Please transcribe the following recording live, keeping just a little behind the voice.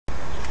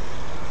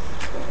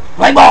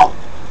Play ball.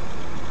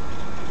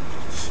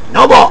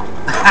 No ball.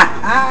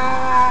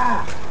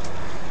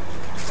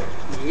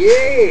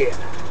 Yeah.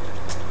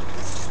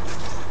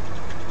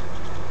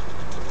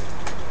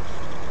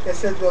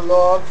 This is the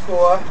log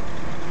for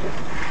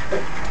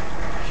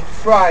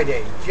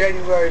Friday,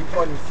 January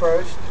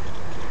 21st,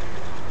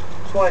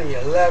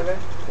 2011,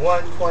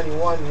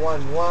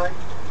 1:21:11.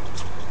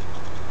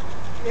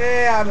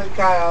 Yeah, I've been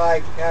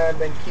haven't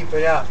been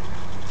keeping up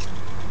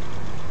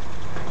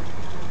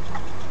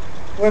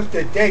with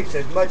the dates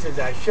as much as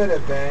I should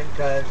have been,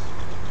 because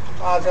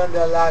I was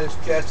under a lot of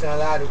stress and a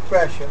lot of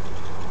pressure,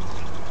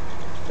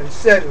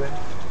 considering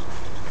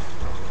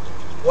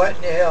what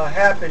in the hell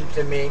happened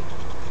to me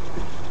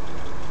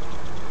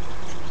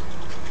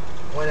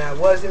when I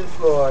was in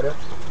Florida.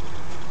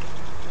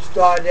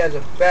 Started as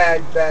a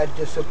bad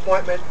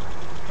disappointment.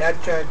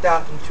 That turned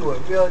out into a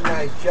real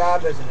nice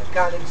job as an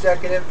account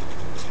executive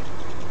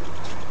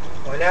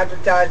for an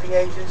advertising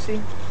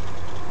agency.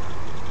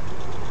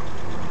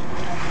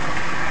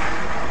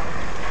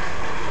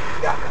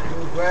 Got my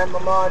new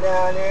grandmama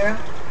down there.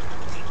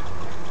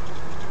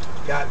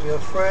 Got me a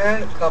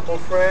friend, a couple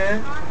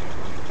friends.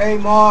 Hey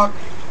Mark,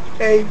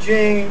 hey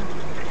Gene.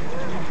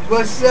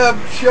 What's up,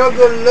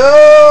 sugar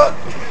love?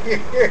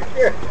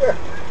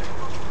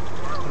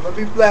 I'm gonna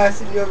be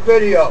blasting your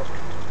video.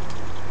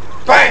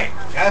 Bang!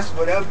 That's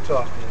what I'm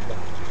talking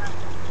about.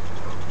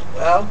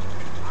 Well,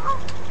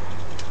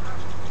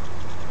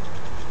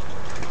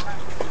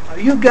 are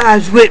you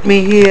guys with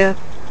me here?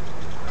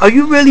 Are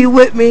you really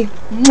with me?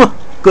 Mwah!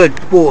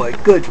 Good boy,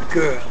 good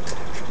girl.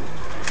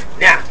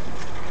 Now,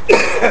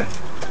 the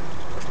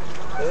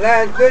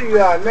last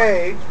video I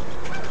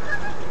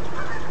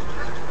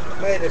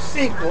made a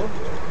sequel.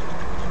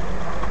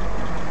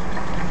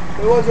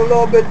 It was a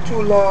little bit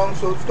too long,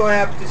 so it's going to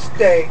have to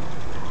stay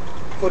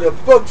for the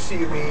book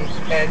series,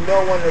 and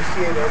no one will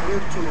see it on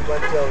YouTube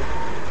until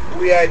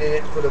we edit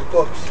it for the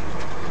books.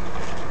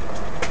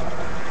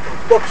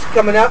 Books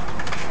coming up.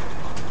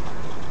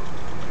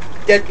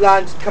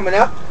 Deadlines coming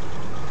up.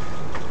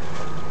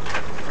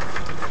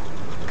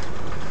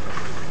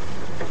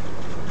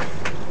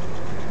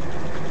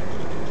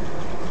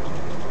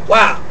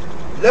 Wow.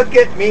 Look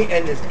at me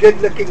and this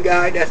good-looking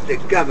guy. That's the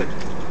governor.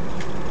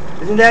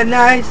 Isn't that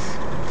nice?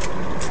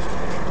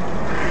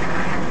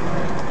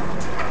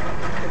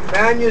 The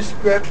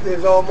manuscript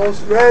is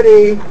almost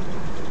ready.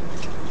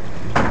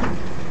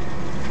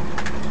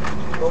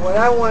 But what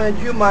I wanted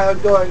you, my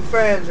adoring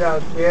fans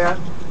out there,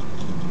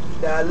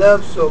 that I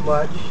love so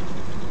much,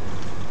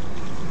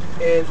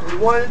 is we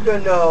wanted to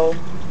know,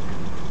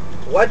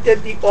 what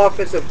did the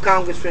office of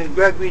Congressman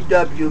Gregory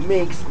W.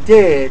 Meeks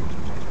did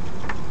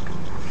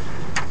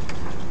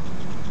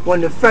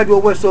when the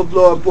federal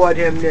whistleblower brought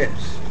him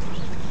this?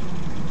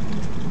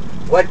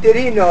 What did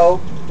he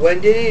know? When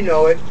did he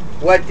know it?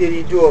 What did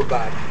he do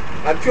about it?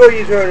 I'm sure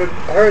he's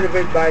heard of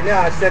it by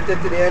now. I sent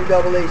it to the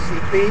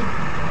NAACP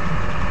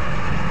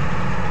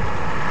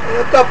and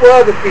a couple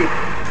other people.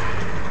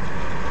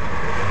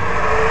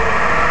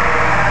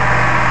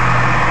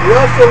 We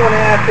also want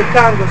to ask the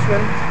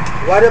congressman,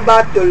 what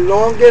about the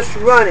longest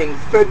running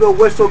federal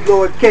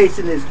whistleblower case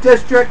in his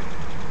district,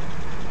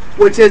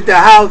 which is the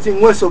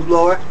housing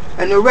whistleblower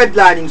and the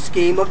redlining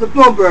scheme of the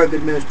Bloomberg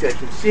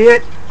administration? See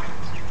it?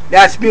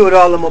 That's me with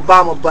all them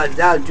Obama buttons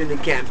out during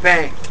the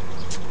campaign.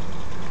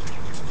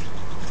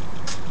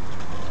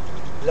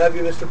 Love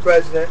you, Mr.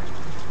 President.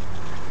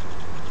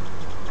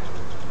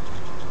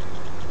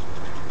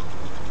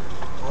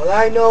 All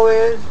I know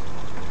is,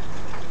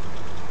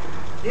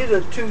 these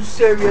are two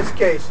serious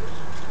cases.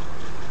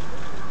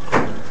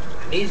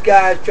 And these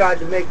guys tried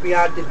to make me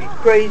out to be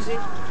crazy.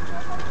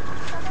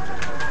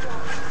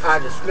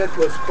 Ida Smith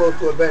was supposed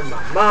to have been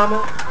my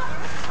mama.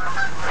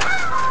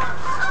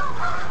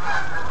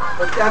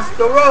 But that's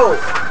the road.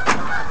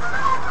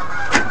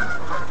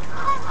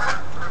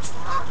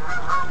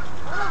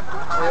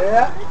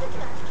 Yeah.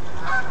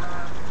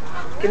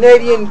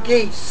 Canadian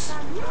geese.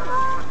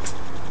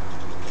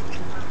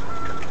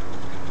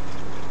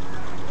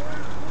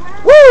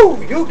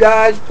 Woo! You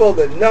guys pulled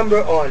a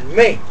number on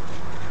me.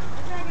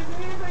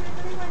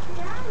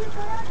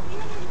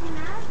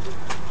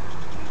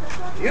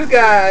 You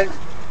guys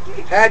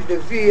had the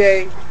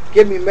VA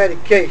give me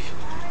medication.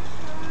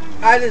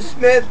 Ida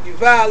Smith, you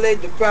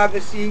violated the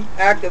Privacy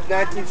Act of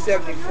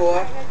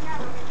 1974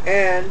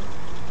 and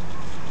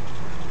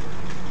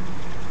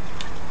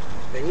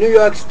the New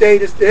York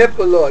State is the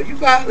HIPAA law. You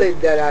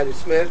violated that, Ida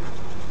Smith.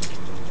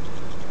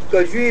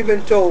 Because you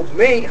even told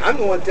me, I'm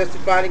the one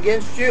testifying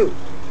against you.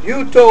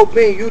 You told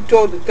me, you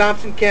told the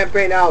Thompson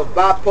campaign I was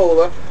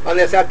bipolar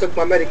unless I took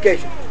my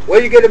medication.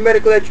 Where you get a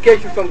medical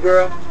education from,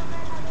 girl?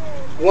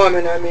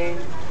 Woman, I mean.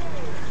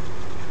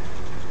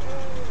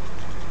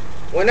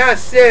 When I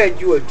said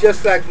you were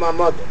just like my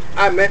mother,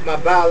 I meant my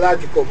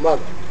biological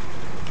mother.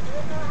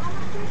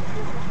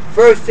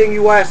 First thing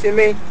you asking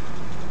me,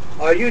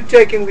 are you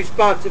taking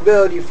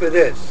responsibility for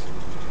this?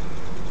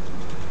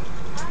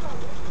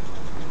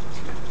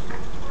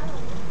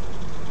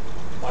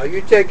 Are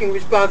you taking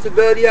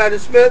responsibility, Ida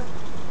Smith?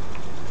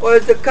 Or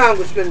is the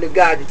congressman the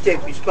guy to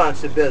take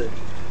responsibility?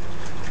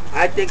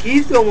 I think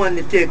he's the one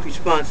to take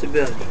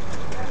responsibility.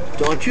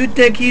 Don't you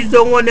think he's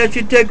the one that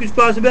should take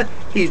responsibility?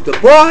 He's the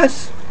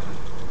boss.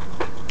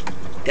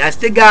 That's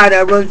the guy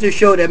that runs the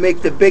show, that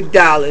makes the big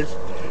dollars,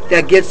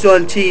 that gets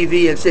on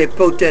TV and say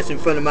protest in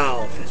front of my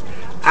office.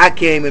 I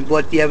came and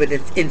brought the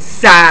evidence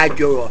inside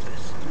your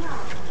office.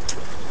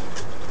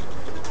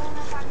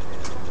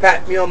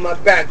 Pat me on my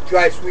back,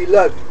 Drice, we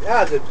love you.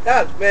 That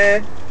was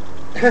man.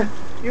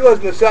 You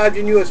was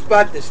massaging you a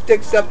spot that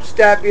sticks up,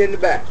 stab you in the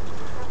back.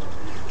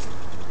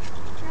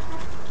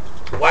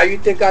 Why you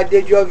think I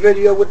did your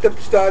video with the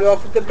start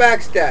off with the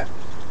backstab?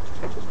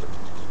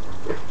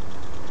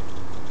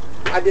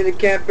 I did a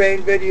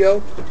campaign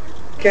video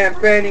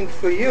campaigning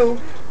for you,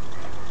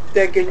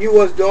 thinking you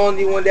was the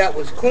only one that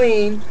was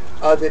clean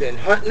other than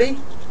Huntley,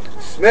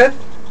 Smith,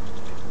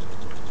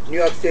 New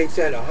York State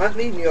Senator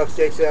Huntley, New York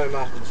State Senator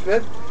Malcolm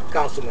Smith,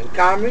 Councilman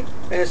Comrie,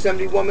 and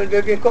Assemblywoman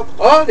Vivian Cook.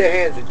 All their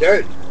hands are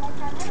dirty.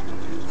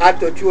 I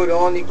thought you were the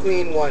only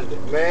clean one,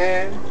 but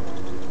man,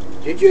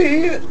 did you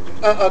hear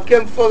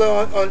Kim Fuller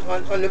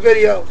on the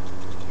video?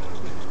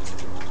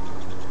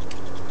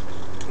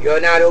 You're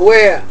not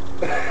aware.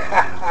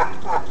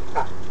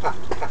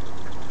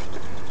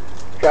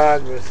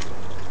 Congress.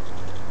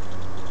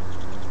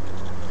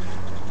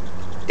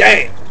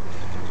 Damn.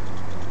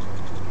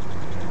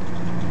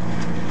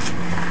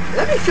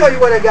 Let me show you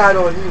what I got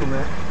on you,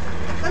 man.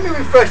 Let me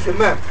refresh your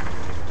memory.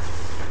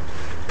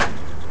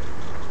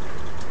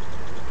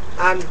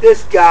 I'm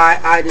this guy.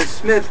 Ida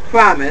Smith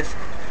promised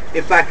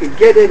if I could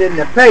get it in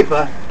the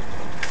paper,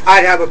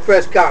 I'd have a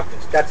press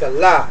conference. That's a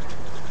lie.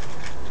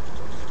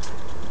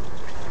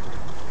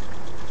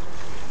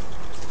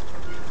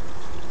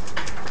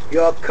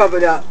 Y'all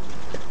covered up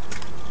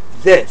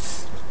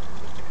this.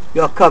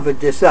 Y'all covered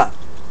this up.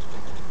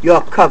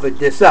 Y'all covered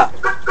this up.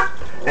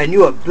 And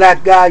you're a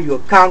black guy, you're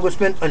a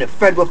congressman in a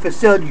federal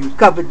facility, you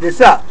covered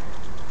this up.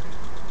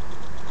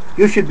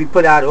 You should be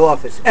put out of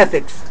office.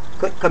 Ethics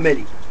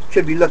committee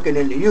should be looking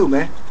into you,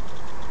 man.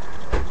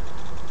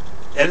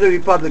 There's a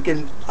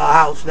Republican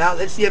House now.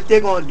 Let's see if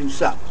they're going to do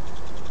something.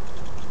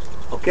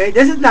 Okay?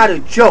 This is not a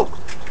joke.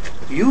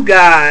 You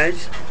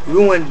guys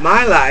ruined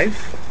my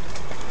life.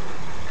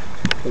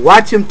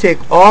 Watch them take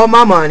all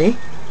my money,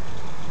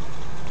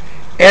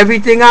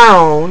 everything I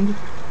owned,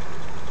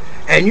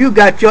 and you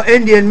got your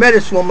Indian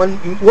medicine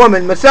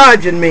woman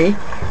massaging me,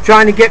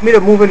 trying to get me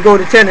to move and go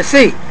to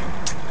Tennessee.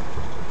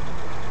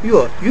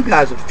 You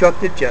guys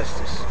obstructed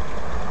justice.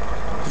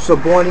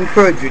 Suborning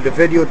perjury. The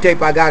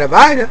videotape I got of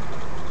Ida,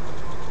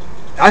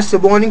 that's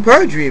suborning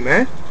perjury,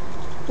 man.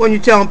 When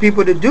you're telling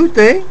people to do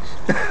things.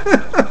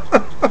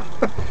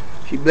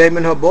 She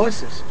blaming her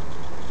bosses.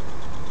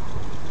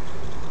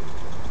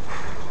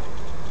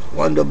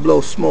 Wanted to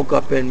blow smoke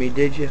up in me,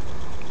 did you?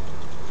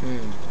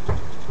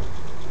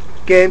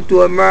 Came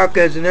to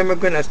America as an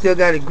immigrant. I still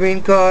got a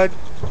green card.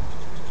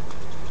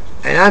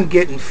 And I'm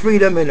getting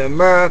freedom in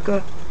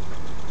America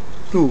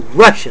through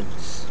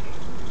Russians.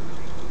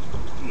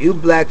 You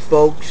black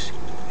folks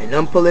in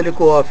them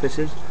political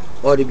offices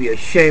ought to be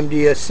ashamed of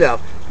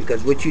yourself,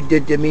 because what you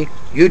did to me,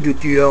 you do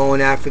to your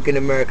own African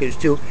Americans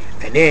too,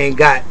 and they ain't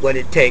got what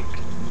it takes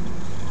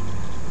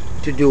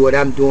to do what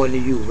I'm doing to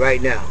you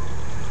right now.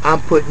 I'm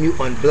putting you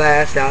on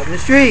blast out in the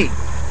street.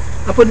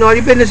 I'm putting all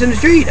your business in the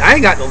street. I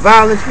ain't got no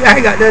violence. I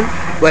ain't got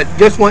nothing but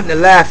just wanting to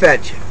laugh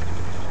at you.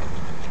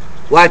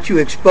 Watch you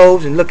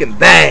exposed and looking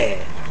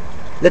bad.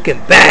 Looking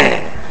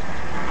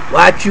bad.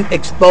 Watch you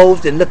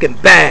exposed and looking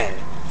bad.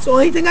 It's the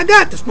only thing I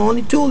got. That's my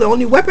only tool, the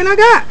only weapon I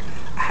got.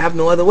 I have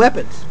no other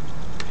weapons.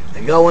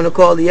 And y'all want to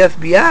call the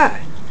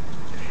FBI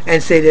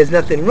and say there's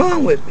nothing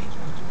wrong with me.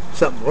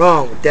 Something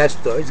wrong with that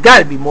story. It's got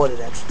to be more to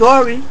that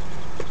story.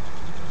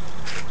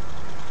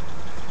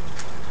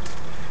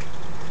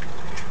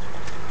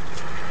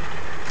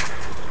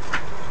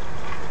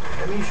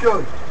 Let me show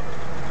you.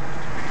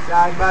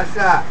 Side by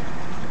side.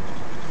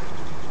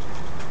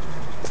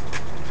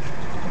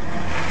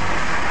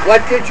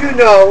 What did you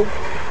know?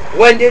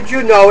 When did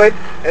you know it?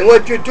 And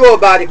what you do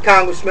about it,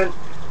 Congressman?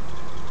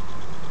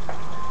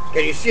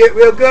 Can you see it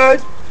real good?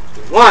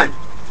 1,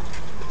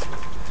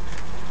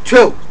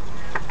 2.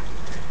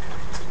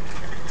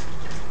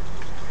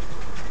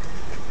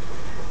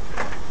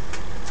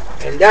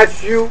 And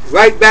that's you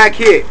right back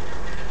here.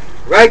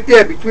 Right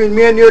there between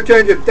me and your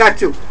attorney.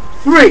 That's you.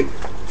 3.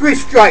 3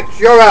 strikes.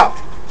 You're out.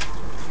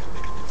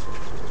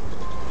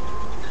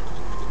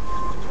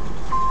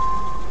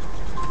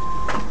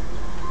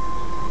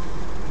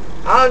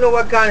 I don't know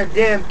what kind of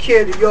damn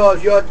kid of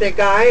yours y'all think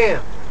I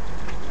am.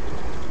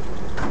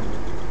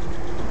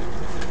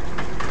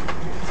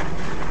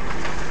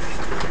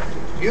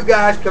 You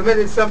guys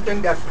committed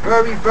something that's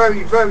very,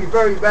 very, very,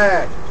 very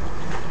bad.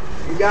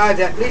 You guys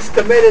at least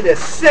committed a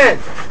sin.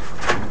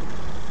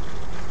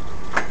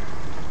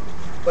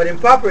 But in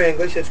proper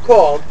English, it's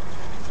called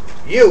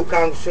you,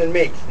 Congressman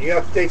Meeks, New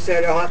York State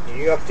Senator Huntley,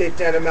 New York State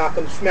Senator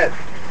Malcolm Smith,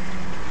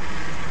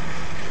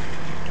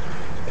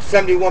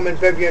 Assemblywoman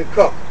Vivian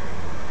Cook,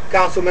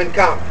 Councilman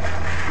Comrie.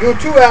 You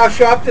too, Al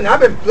Sharpton. I've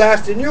been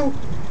blasting you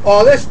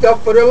all this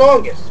stuff for the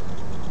longest.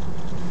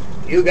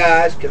 You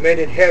guys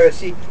committed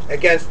heresy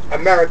against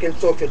American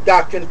social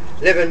doctrine,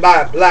 living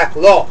by a black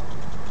law.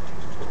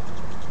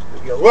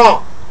 You're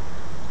wrong.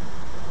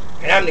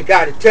 And I'm the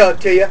guy to tell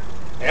it to you,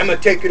 and I'm going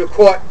to take you to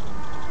court,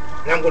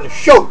 and I'm going to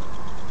show you.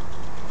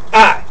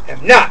 I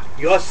am not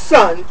your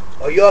son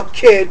or your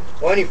kid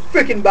or any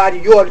freaking body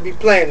you ought to be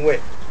playing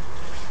with.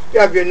 You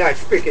have your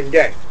nice freaking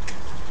day.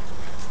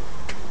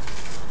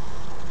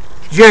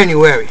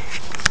 January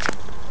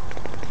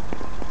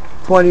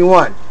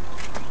 21,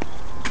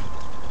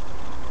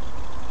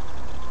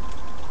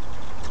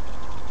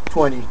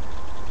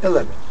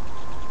 2011.